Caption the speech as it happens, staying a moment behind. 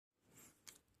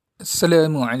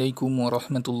السلام عليكم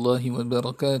ورحمة الله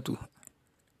وبركاته.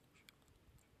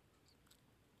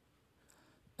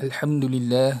 الحمد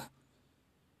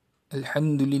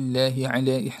لله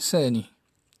على إحسانه،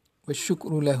 والشكر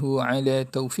له على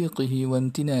توفيقه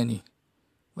وامتنانه،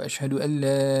 وأشهد أن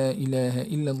لا إله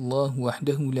إلا الله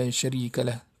وحده لا شريك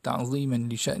له تعظيما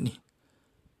لشأنه،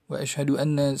 وأشهد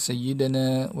أن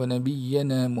سيدنا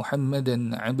ونبينا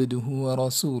محمدا عبده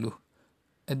ورسوله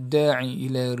الداعي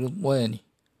إلى رضوانه.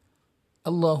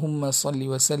 اللهم صل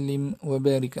وسلم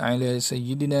وبارك على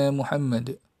سيدنا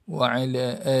محمد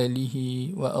وعلى آله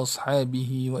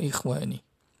وأصحابه وإخوانه.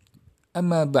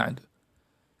 أما بعد،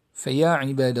 فيا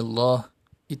عباد الله،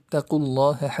 اتقوا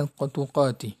الله حق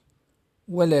تقاته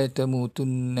ولا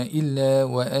تموتن إلا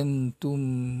وأنتم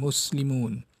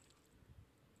مسلمون.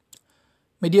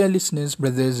 My dear listeners,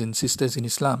 brothers and sisters in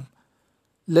Islam,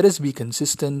 let us be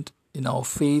consistent in our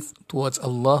faith towards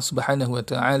Allah subhanahu wa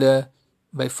ta'ala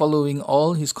by following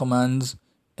all His commands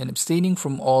and abstaining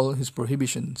from all His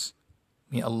prohibitions.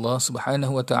 May Allah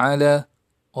subhanahu wa ta'ala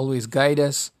always guide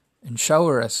us and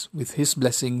shower us with His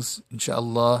blessings,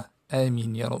 inshaAllah.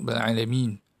 Ameen ya Rabbal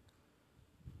Alameen.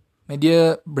 My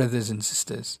dear brothers and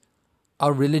sisters,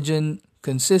 our religion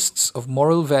consists of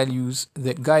moral values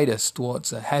that guide us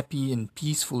towards a happy and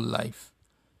peaceful life.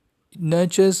 It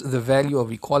nurtures the value of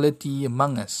equality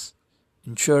among us,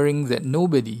 ensuring that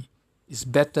nobody is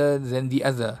better than the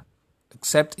other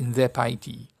except in their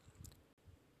piety.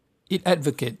 It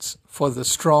advocates for the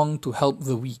strong to help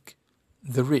the weak,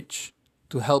 the rich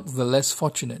to help the less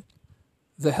fortunate,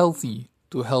 the healthy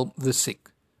to help the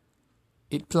sick.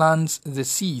 It plants the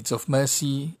seeds of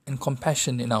mercy and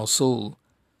compassion in our soul,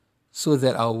 so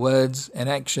that our words and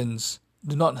actions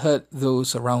do not hurt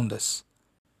those around us.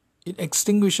 It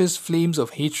extinguishes flames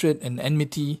of hatred and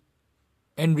enmity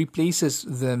and replaces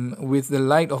them with the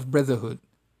light of brotherhood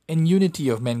and unity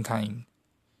of mankind.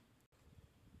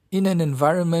 In an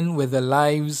environment where the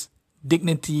lives,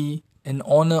 dignity, and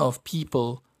honor of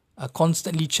people are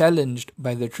constantly challenged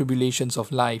by the tribulations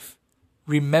of life,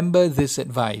 remember this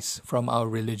advice from our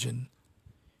religion.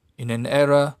 In an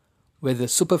era where the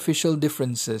superficial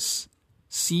differences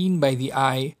seen by the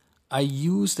eye are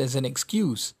used as an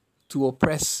excuse to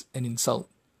oppress and insult,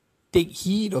 take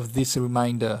heed of this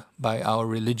reminder by our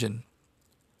religion.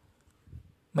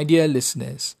 My dear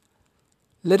listeners,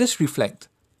 let us reflect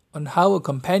on how a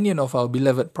companion of our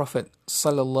beloved Prophet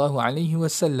sallallahu alaihi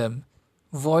wasallam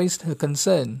voiced her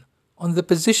concern on the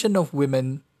position of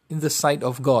women in the sight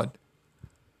of God.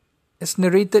 As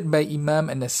narrated by Imam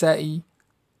An-Nasa'i,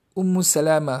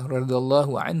 Salama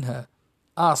radhiallahu anha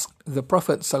asked the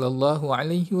Prophet sallallahu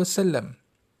alaihi wasallam,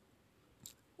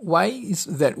 "Why is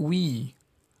that we,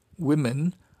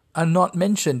 women, are not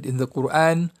mentioned in the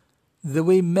Quran the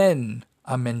way men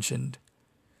are mentioned?"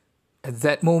 At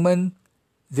that moment,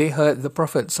 they heard the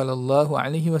Prophet sallallahu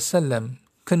alaihi wasallam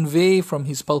convey from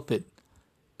his pulpit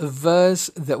a verse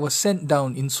that was sent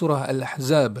down in Surah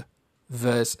Al-Ahzab,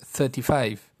 verse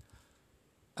 35.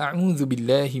 أعوذ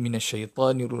بالله من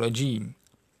الشيطان الرجيم.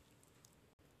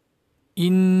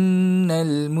 إن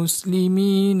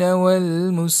المسلمين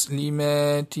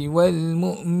والمسلمات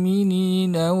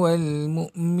والمؤمنين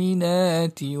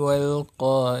والمؤمنات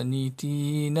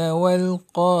والقانتين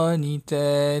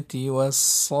والقانتات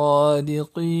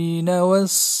والصادقين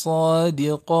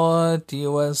والصادقات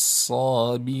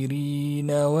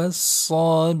والصابرين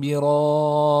والصابرات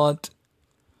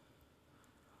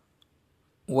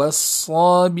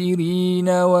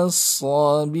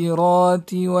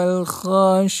والصابرات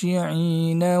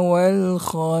والخاشعين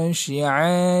والخاشعات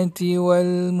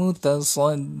والمتصدقين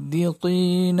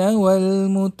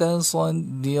والمتصدقات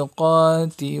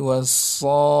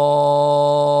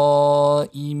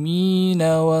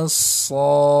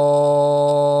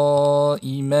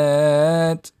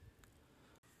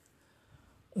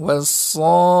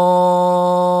والصائمين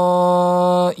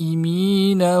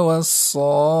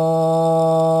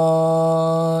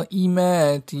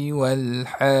والصائمات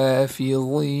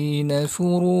والحافظين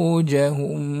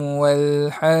فروجهم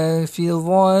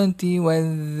والحافظات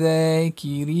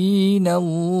والذاكرين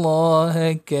الله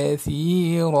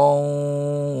كثيرا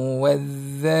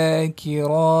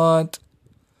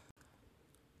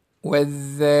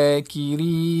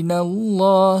والذاكرين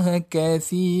الله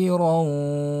كثيرا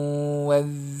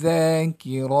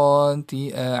والذاكرات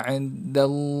أعد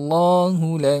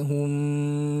الله لهم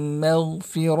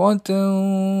مغفرة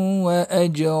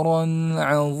وأجرا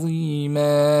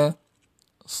عظيما.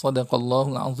 صدق الله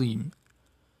العظيم.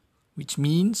 Which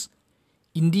means,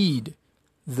 indeed,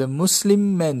 the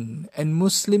Muslim men and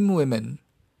Muslim women,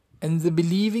 and the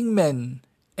believing men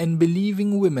and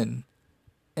believing women,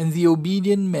 and the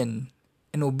obedient men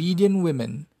and obedient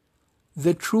women,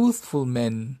 the truthful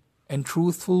men and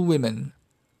truthful women,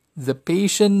 the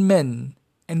patient men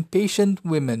and patient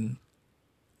women,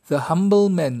 the humble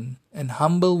men and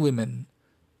humble women,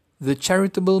 the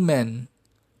charitable men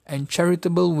and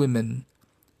charitable women,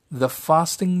 the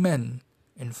fasting men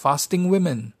and fasting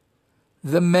women,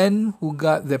 the men who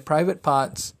guard their private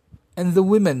parts and the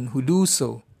women who do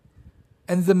so,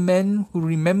 and the men who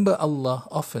remember Allah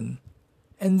often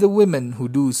and the women who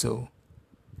do so.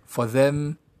 For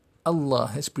them, Allah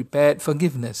has prepared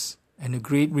forgiveness and a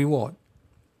great reward.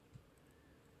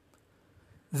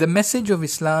 The message of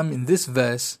Islam in this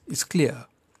verse is clear.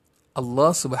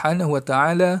 Allah subhanahu wa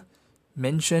ta'ala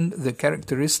mentioned the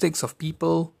characteristics of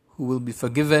people who will be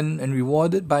forgiven and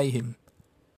rewarded by Him.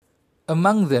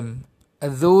 Among them are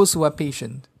those who are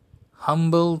patient,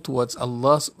 humble towards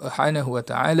Allah subhanahu wa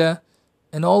ta'ala,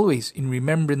 and always in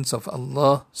remembrance of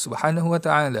Allah subhanahu wa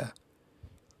ta'ala.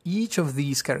 Each of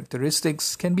these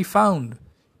characteristics can be found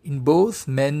in both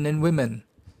men and women,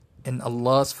 and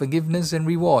Allah's forgiveness and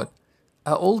reward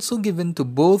are also given to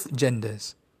both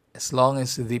genders, as long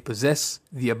as they possess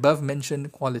the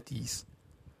above-mentioned qualities.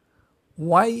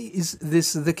 Why is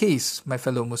this the case, my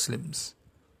fellow Muslims?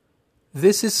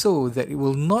 This is so that it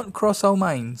will not cross our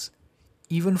minds,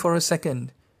 even for a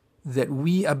second, that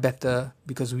we are better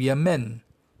because we are men,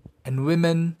 and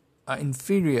women are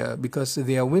inferior because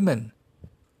they are women.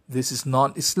 This is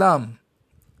not Islam.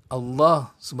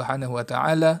 Allah subhanahu wa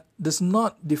ta'ala does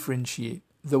not differentiate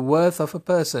the worth of a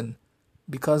person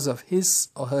because of his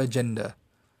or her gender.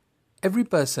 Every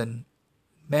person,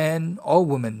 man or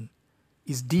woman,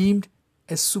 is deemed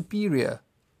as superior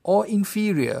or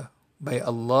inferior by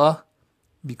Allah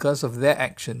because of their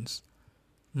actions,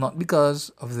 not because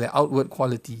of their outward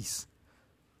qualities.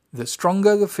 The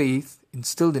stronger the faith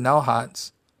instilled in our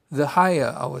hearts, the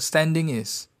higher our standing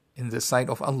is in the sight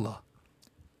of Allah.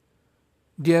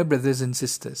 Dear brothers and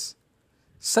sisters,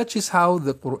 such is how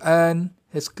the Quran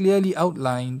has clearly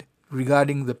outlined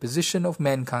regarding the position of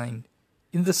mankind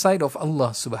in the sight of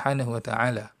Allah subhanahu wa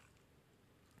ta'ala.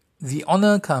 The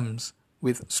honor comes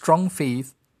with strong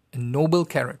faith and noble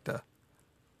character.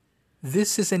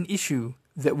 This is an issue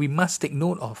that we must take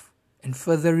note of and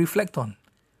further reflect on.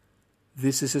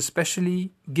 This is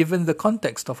especially given the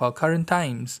context of our current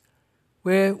times,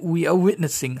 where we are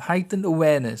witnessing heightened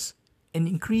awareness and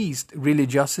increased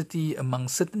religiosity among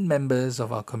certain members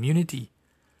of our community.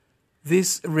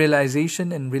 This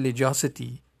realization and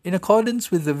religiosity, in accordance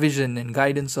with the vision and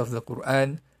guidance of the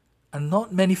Quran, are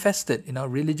not manifested in our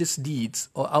religious deeds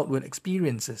or outward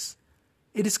experiences.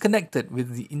 It is connected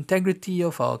with the integrity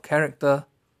of our character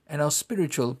and our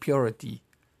spiritual purity.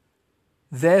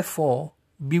 Therefore,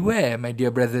 beware, my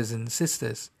dear brothers and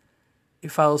sisters,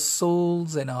 if our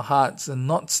souls and our hearts are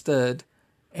not stirred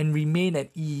and remain at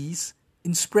ease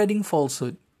in spreading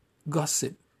falsehood,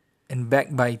 gossip, and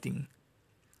backbiting.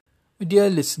 Dear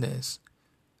listeners,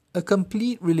 a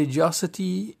complete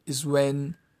religiosity is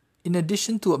when, in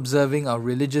addition to observing our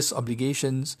religious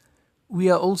obligations, we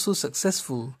are also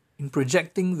successful in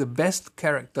projecting the best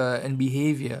character and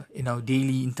behavior in our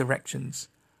daily interactions.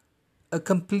 A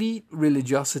complete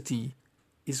religiosity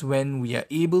is when we are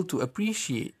able to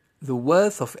appreciate the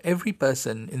worth of every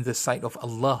person in the sight of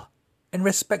Allah and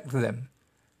respect them,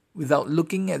 without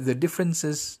looking at the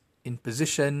differences in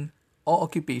position or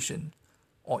occupation,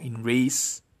 or in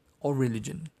race or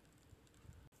religion.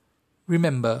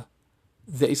 Remember,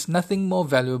 there is nothing more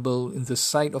valuable in the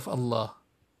sight of Allah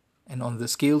and on the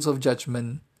scales of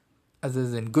judgment other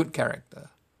than good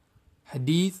character.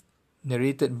 Hadith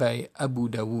narrated by Abu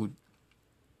Dawood.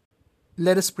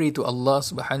 Let us pray to Allah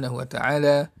subhanahu wa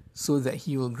ta'ala so that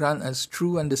He will grant us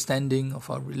true understanding of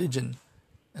our religion,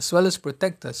 as well as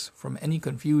protect us from any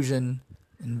confusion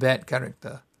and bad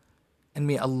character. And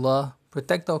may Allah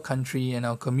protect our country and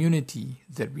our community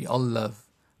that we all love.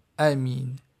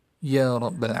 Ameen. Ya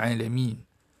Rabbal Alameen.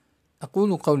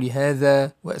 أقول قولي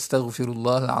هذا وأستغفر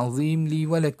الله العظيم لي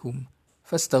ولكم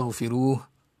فاستغفروه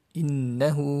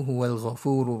إنه هو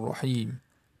الغفور الرحيم.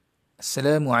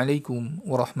 السلام عليكم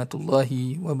ورحمة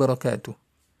الله وبركاته.